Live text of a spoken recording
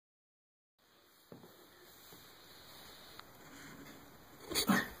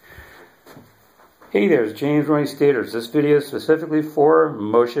Hey there, it's James Roney Stators. This video is specifically for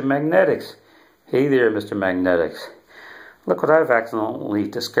motion magnetics. Hey there, Mr. Magnetics. Look what I've accidentally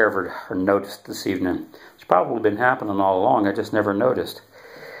discovered or noticed this evening. It's probably been happening all along, I just never noticed.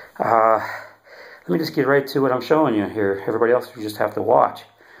 Let me just get right to what I'm showing you here. Everybody else, you just have to watch.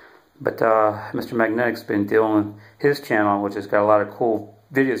 But Mr. Magnetics has been doing his channel, which has got a lot of cool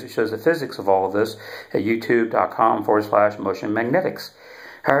videos that shows the physics of all of this at youtube.com/motionmagnetics.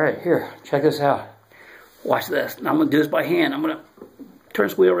 Alright, here, check this out. Watch this. Now I'm going to do this by hand. I'm going to turn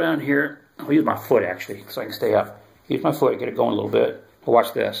this wheel around here. I'll use my foot actually so I can stay up. Use my foot, get it going a little bit. But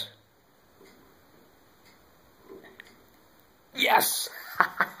watch this. Yes!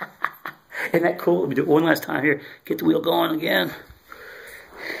 Isn't that cool? Let me do it one last time here. Get the wheel going again.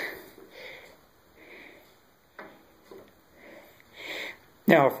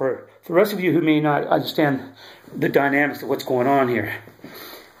 Now, for the rest of you who may not understand the dynamics of what's going on here,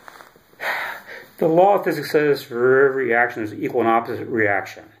 the law of physics says for every reaction there's an equal and opposite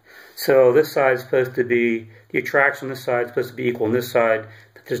reaction. So this side is supposed to be, the attraction on this side is supposed to be equal on this side,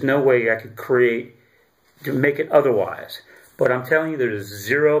 but there's no way I could create, to make it otherwise. But I'm telling you there's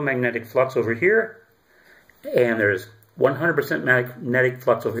zero magnetic flux over here, and there's 100% magnetic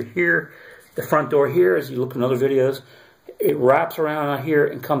flux over here. The front door here, as you look in other videos, it wraps around out here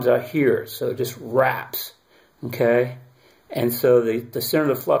and comes out here. So it just wraps, okay? And so the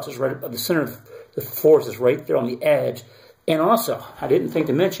center of the flux is right, the center of the force is right there on the edge. And also, I didn't think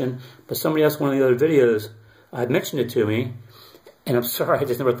to mention, but somebody else in one of the other videos had mentioned it to me, and I'm sorry, I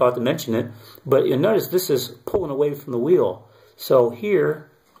just never thought to mention it, but you'll notice this is pulling away from the wheel. So here,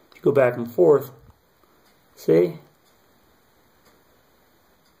 if you go back and forth, see?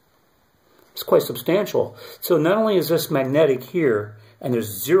 It's quite substantial. So not only is this magnetic here, and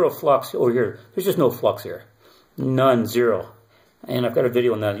there's zero flux over here, there's just no flux here. None, zero. And I've got a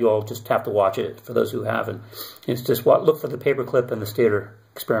video on that. You all just have to watch it for those who haven't. It's just look for the paperclip and the stator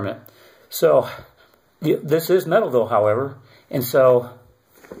experiment. So this is metal though, however, and so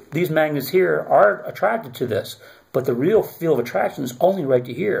these magnets here are attracted to this, but the real field of attraction is only right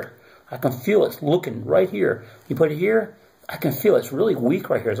to here. I can feel it's looking right here. You put it here, I can feel it's really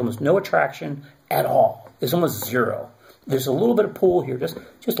weak right here. There's almost no attraction at all. It's almost zero. There's a little bit of pull here, just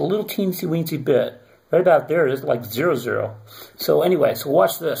a little teensy weensy bit. Right about there, it's like 0, 0. So anyway, so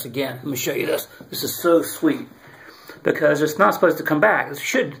watch this again. Let me show you this. This is so sweet because it's not supposed to come back. It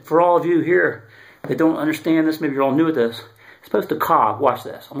should, for all of you here that don't understand this, maybe you're all new at this, it's supposed to cog. Watch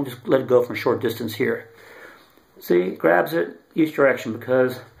this. I'm going to just let it go from a short distance here. See, it grabs it each direction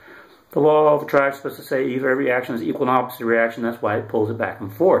because the law of attraction is supposed to say every reaction is equal and opposite reaction. That's why it pulls it back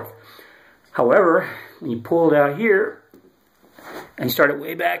and forth. However, when you pull it out here, and start it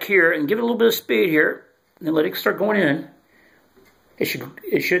way back here and give it a little bit of speed here and then let it start going in, it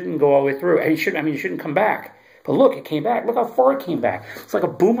shouldn't go all the way through. And it shouldn't come back. But look, it came back. Look how far it came back. It's like a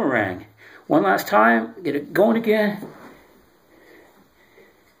boomerang. One last time, get it going again.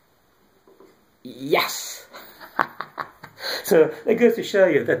 Yes. So that goes to show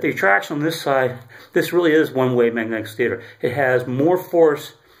you that the attraction on this side, this really is one-way magnetic stator. It has more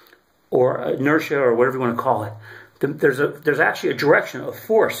force or inertia or whatever you want to call it. There's actually a direction of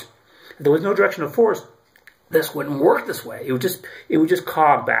force. If there was no direction of force, this wouldn't work this way. It would just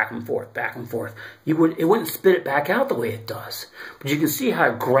cog back and forth, back and forth. It wouldn't spit it back out the way it does. But you can see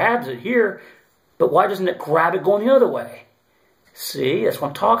how it grabs it here, but why doesn't it grab it going the other way? See, that's what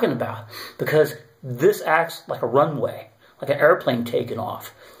I'm talking about. Because this acts like a runway, like an airplane taking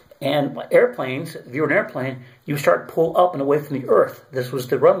off. And like airplanes, if you're an airplane, you start to pull up and away from the earth. This was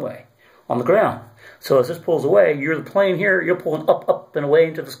the runway on the ground. So as this pulls away, you're the plane here, you're pulling up, up, and away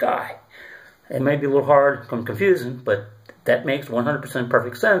into the sky. It may be a little hard and confusing, but that makes 100%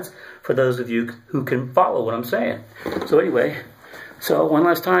 perfect sense for those of you who can follow what I'm saying. So anyway, so one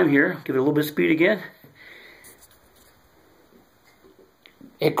last time here, give it a little bit of speed again.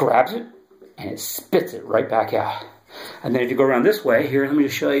 It grabs it, and it spits it right back out. And then if you go around this way, here, let me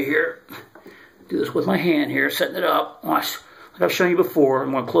just show you here. Do this with my hand here, setting it up. Watch, like I've shown you before.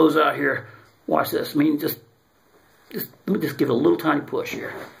 I'm going to close out here. Watch this. I mean, let me just give it a little tiny push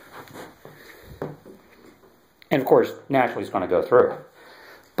here. And of course, naturally it's going to go through.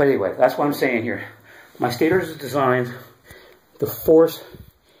 But anyway, that's what I'm saying here. My stators is designed, the force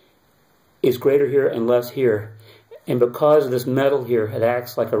is greater here and less here. And because of this metal here, it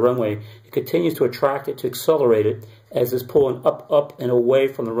acts like a runway. It continues to attract it, to accelerate it, as it's pulling up, up, and away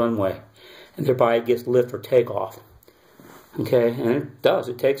from the runway. And thereby it gets lift or takeoff. Okay, and it does.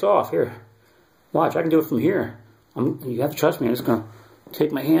 It takes off here. Watch, I can do it from here. You have to trust me. I'm just going to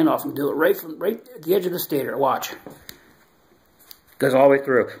take my hand off and do it right at the edge of the stator. Watch. Goes all the way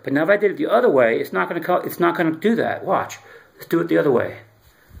through. But now if I did it the other way, it's not going to do that. Watch. Let's do it the other way.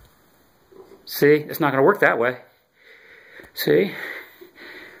 See? It's not going to work that way. See?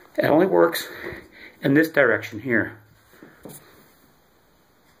 It only works in this direction here.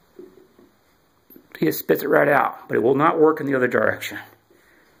 It spits it right out, but it will not work in the other direction.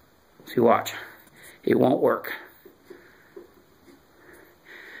 See, watch. It won't work.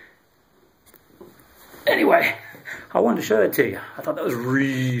 Anyway, I wanted to show that to you. I thought that was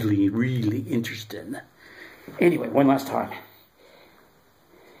really, really interesting. Anyway, one last time.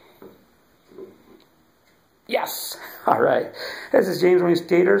 Yes! Alright. This is James Roney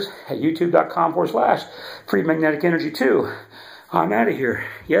Stators at youtube.com/free magnetic energy 2. I'm out of here.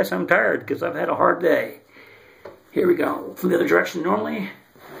 Yes, I'm tired because I've had a hard day. Here we go. From the other direction normally.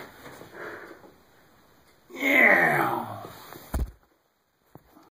 Yeah.